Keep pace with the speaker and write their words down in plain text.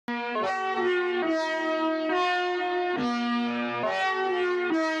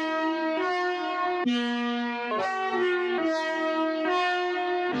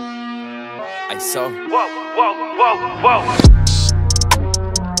so. Whoa, whoa, whoa, whoa.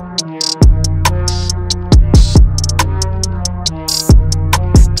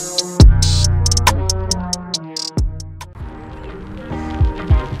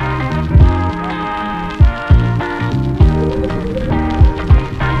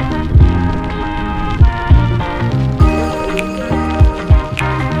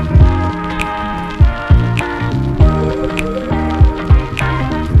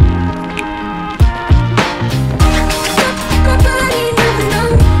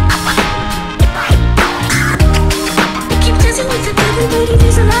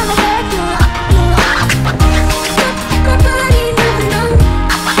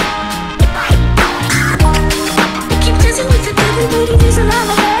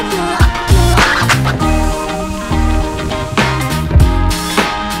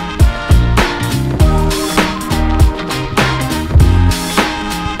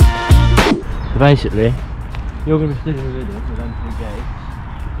 Basically, you're going to be sitting with us with them two gates.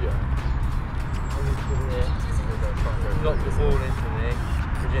 Yeah. And you sit here, lock the ball into me,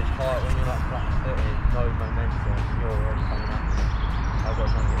 because it's hard when you're like flat footed, no momentum, you're already coming up. I've got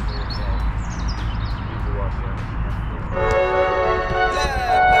to try and get through this gate. Use the one,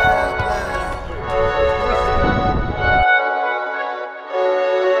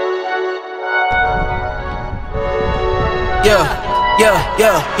 Yeah.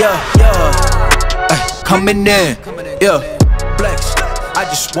 Coming in, yeah, flex, I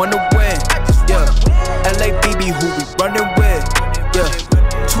just wanna win, yeah, LABB who we running with, yeah,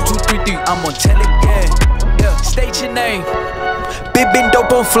 2233, I'm on 10 again, yeah, state your name, been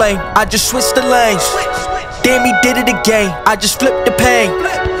dope on flame, I just switched the lanes, damn he did it again, I just flipped the pain,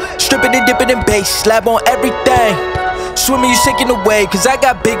 stripping and dipping in bass, slab on everything. Swimming, you sinking away, cause I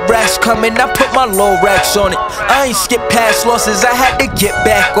got big racks coming. I put my low racks on it. I ain't skip past losses, I had to get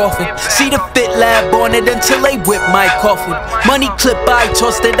back off it. See the fit lab on it until they whip my coffin. Money clip, I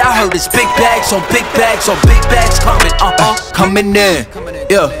tossed it, I heard it's big bags on big bags on big bags coming, coming in,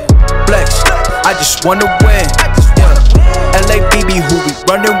 yeah, flex, I just wanna win, yeah, LABB who we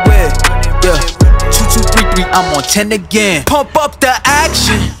running with, yeah, 2233, I'm on 10 again. Pump up the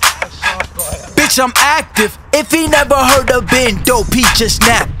action. Bitch, I'm active. If he never heard of being dope, he just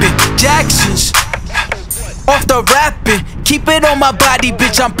napping. Jackson's off the rapping. Keep it on my body,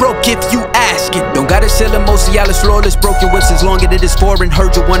 bitch, I'm broke if you asking. Don't gotta sell him, Mosialis, flawless. Broken whips as long as it is foreign.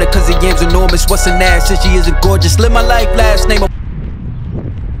 Heard you want it cause the yam's enormous. What's an ass since she isn't gorgeous? Live my life, last name.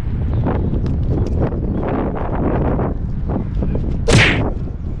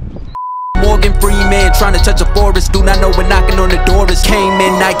 Morgan Freeman trying to touch a forest. Do not know when knocking on the door is. Came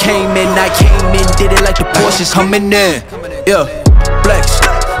in, did it like the Porsches. Coming in, yeah, flex,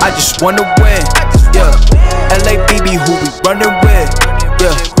 I just wanna win, yeah, LABB who we running with,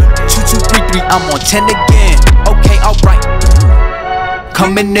 yeah, 2233, I'm on 10 again. Okay, alright,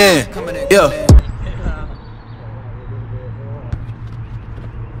 coming in, yeah.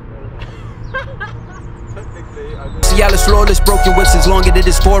 Cialis, flawless, broken whips as long as it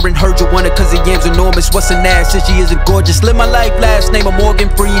is foreign. Heard you want it cause the yam's enormous. What's an ass since she isn't gorgeous? Live my life, last name of Morgan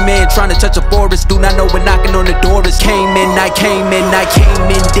Freeman. Trying to touch a forest, do not know when knocking on the door is. Came in,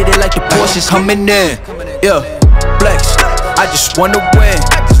 did it like the Porsches. Coming in, yeah, flex, I just wanna win,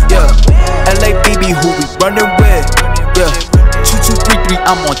 yeah, LABB who we running with, yeah, 2233,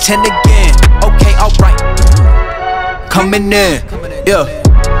 I'm on 10 again. Okay, alright, coming in, yeah,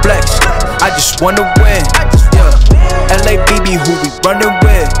 flex, I just wanna win, yeah, LABB who we running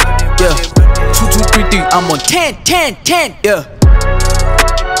with, yeah, 2233, I'm on 10, yeah.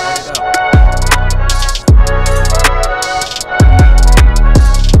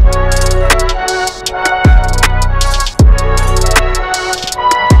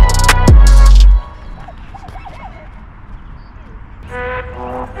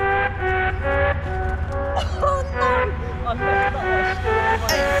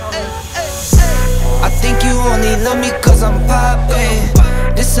 I think you only love me cause I'm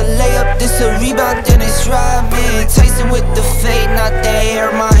poppin'. This a layup, this a rebound, then it's robbing. Tyson with the fade, not the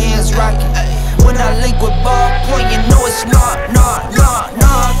hair, my hands rockin'. When I link with ballpoint, you know it's knockin'. I'm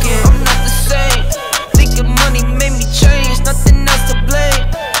not the same. Thinking money made me change, nothing else to blame.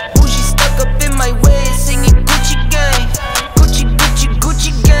 Bougie stuck up in my way, singing Gucci gang.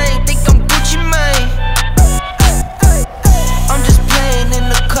 Gucci gang, think I'm Gucci Mane. I'm just playing in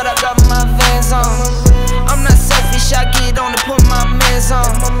the cut, I got my Vans on. I'm not selfish, I get on to put my mans on.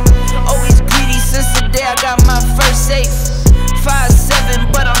 Always greedy since the day I got my first safe.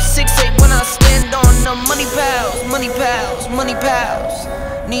 5'7", but I'm 6'8" when I stand on the money pals.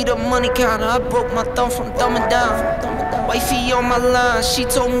 money counter, I broke my thumb from dumbing down. Wifey on my line, she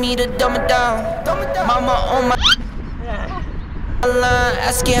told me to dumb it down. Mama on my line,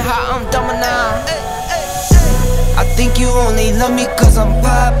 asking how I'm dumbing now. I think you only love me cause I'm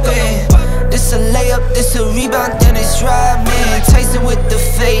poppin'. This a layup, this a rebound, then it's driving. Tyson with the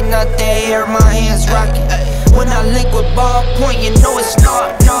fade, not the hair, my hands rockin'. When I link with ballpoint, you know it's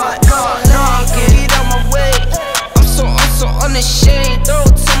not get out my way. I'm so unashamed, throw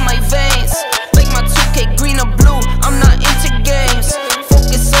it to my veins. Like my 2K green or blue, I'm not into games.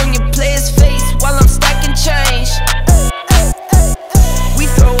 Focus on your player's face while I'm stacking change. We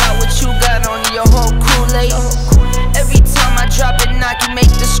throw out what you got on your whole crew late. Every time I drop it, knock you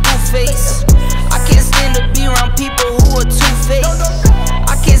make the screw face. I can't stand to be around people who are two-faced.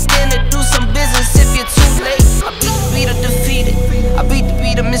 I can't stand to do some business if you're too late. I beat the beater defeated, I beat the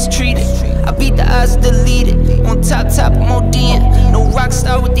beater mistreated, I beat the odds deleted. On top, I'm ODing. No rock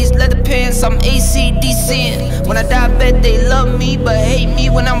star with these leather pants, I'm ACDCing. When I die, I bet they love me, but hate me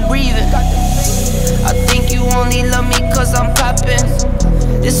when I'm breathing. I think you only love me cause I'm poppin'.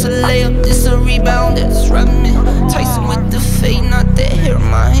 This a layup, this a rebound, it's running. Tyson with the fade, not the hair,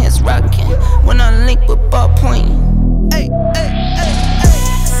 my hands rocking. When I link with ballpoint,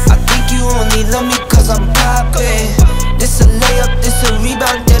 I think you only love me cause I'm poppin'. This a layup, this a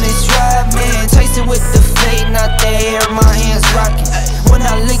rebound, then it's driving. Tyson with the fade, not the hair, my hands rocking. When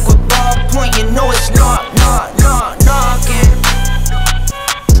I link with ballpoint, you know it's knocking.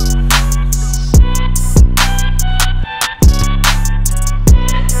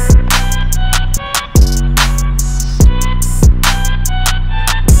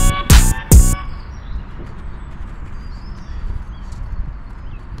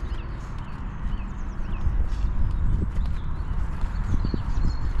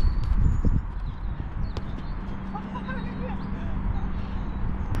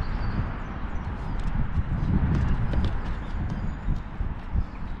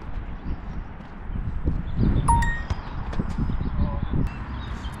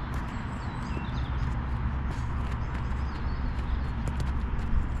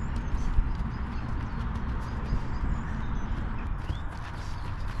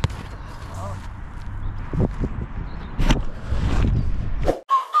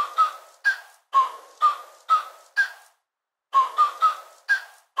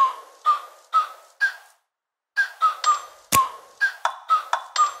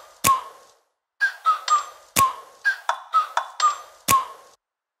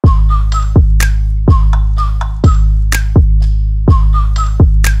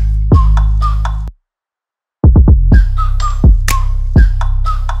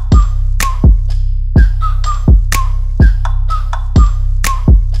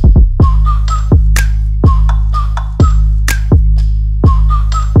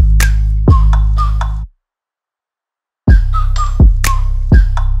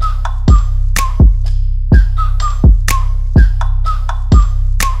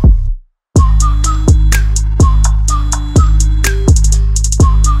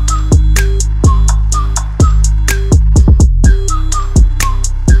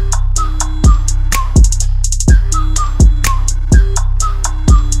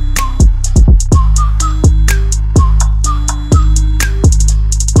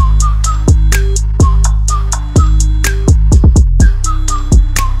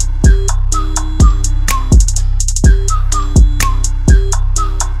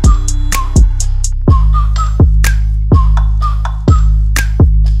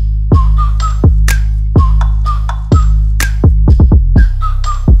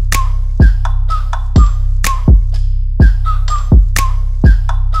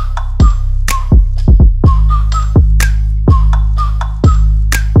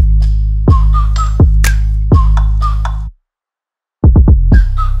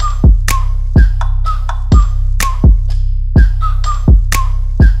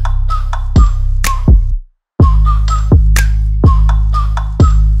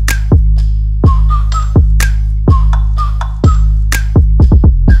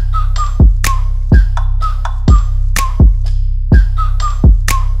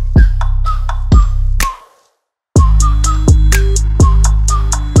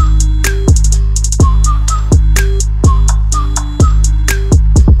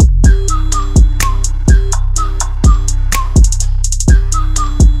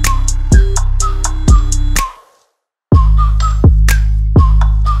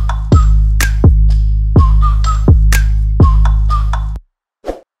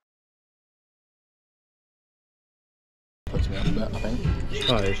 puts me off a bit, I think.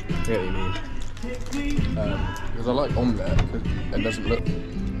 Oh, I get what you mean. Because I like omelette because it doesn't look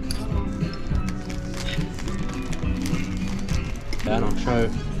yeah, and I'll show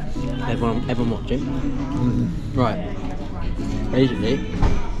everyone watching. Right, basically,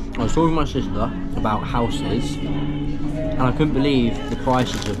 I was talking to my sister about houses, and I couldn't believe the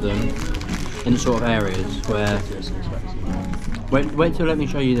prices of them in the sort of areas where... Wait till let me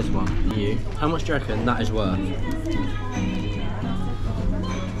show you this one. How much do you reckon that is worth?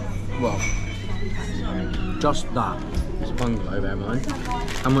 Well, just that. It's a bungalow, bear in mind.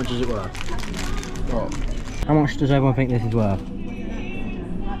 How much is it worth? oh, How much does everyone think this is worth?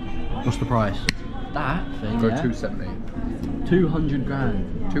 What's the price? That thing, go yeah? 270. 200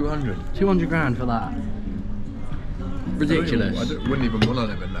 grand. 200. 200 grand for that. Ridiculous. I wouldn't even want to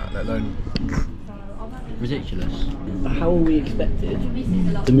live in that, let alone. Ridiculous. How are we expected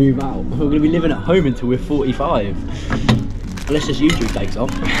to move out? We're going to be living at home until we're 45. Unless this YouTube takes off.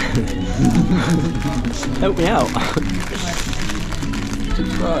 Help me out.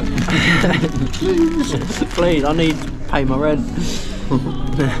 Subscribe. Please, I need to pay my rent.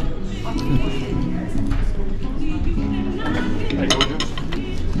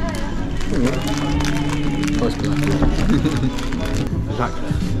 Exactly.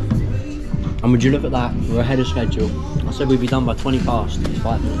 And would you look at that? We're ahead of schedule. I said we'd be done by 20 past. It's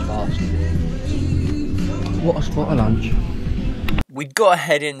 5 minutes past. What a spot of lunch. We got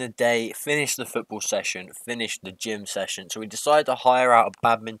ahead in the day, finished the football session, finished the gym session, so we decided to hire out a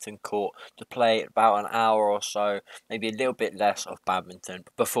badminton court to play about an hour or so, maybe a little bit less of badminton,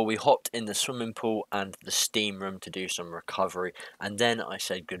 before we hopped in the swimming pool and the steam room to do some recovery, and then I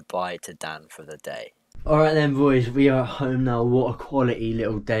said goodbye to Dan for the day. Alright then boys, we are at home now. What a quality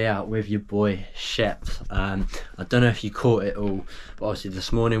little day out with your boy Sheps. I don't know if you caught it all, but obviously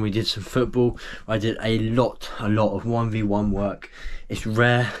this morning we did some football. I did a lot of 1v1 work. It's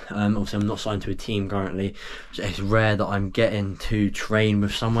rare, obviously I'm not signed to a team currently, so it's rare that I'm getting to train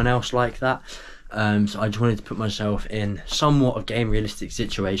with someone else like that. So I just wanted to put myself in somewhat of game realistic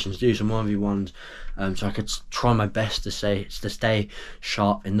situations, do some 1v1s, so I could try my best to stay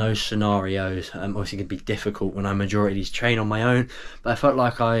sharp in those scenarios. Obviously it can be difficult when I majority train on my own, but I felt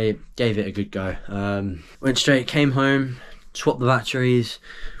like I gave it a good go. Went straight, came home, swapped the batteries,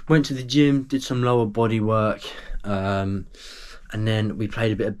 went to the gym, did some lower body work, and then we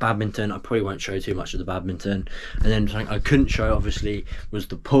played a bit of badminton. I probably won't show too much of the badminton. And then something I couldn't show, obviously, was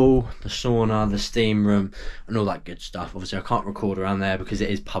the pool, the sauna, the steam room, and all that good stuff. Obviously, I can't record around there because it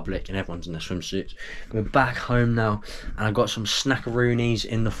is public and everyone's in their swimsuits. We're back home now, and I got some snackaroonies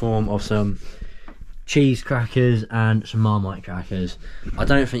in the form of some cheese crackers and some Marmite crackers. I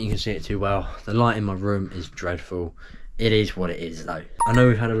don't think you can see it too well. The light in my room is dreadful. It is what it is though. I know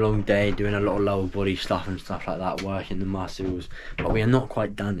we've had a long day doing a lot of lower body stuff and stuff like that, working the muscles, but we are not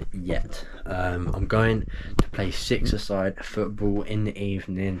quite done yet. I'm going to play 6-a-side football in the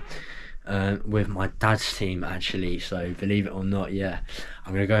evening with my dad's team actually, so believe it or not, yeah.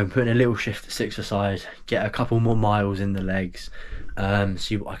 I'm going to go and put in a little shift at 6-a-side, get a couple more miles in the legs,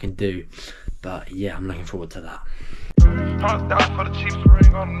 see what I can do. But yeah, I'm looking forward to that. $100,000 for the cheapest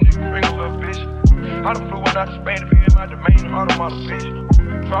ring on the nigga finger, little bitch. I done flew one out to Spain to be in my domain, automata, bitch.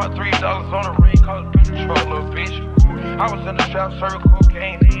 Dropped $3 on the ring, cause it's been a truck, little bitch. I was in the trap, serving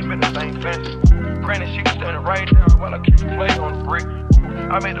cocaine, ain't been the same fence. Granted, she was standing right there while I keep the play on the brick.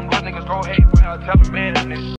 I made them little niggas go hate when I tell them, man, and this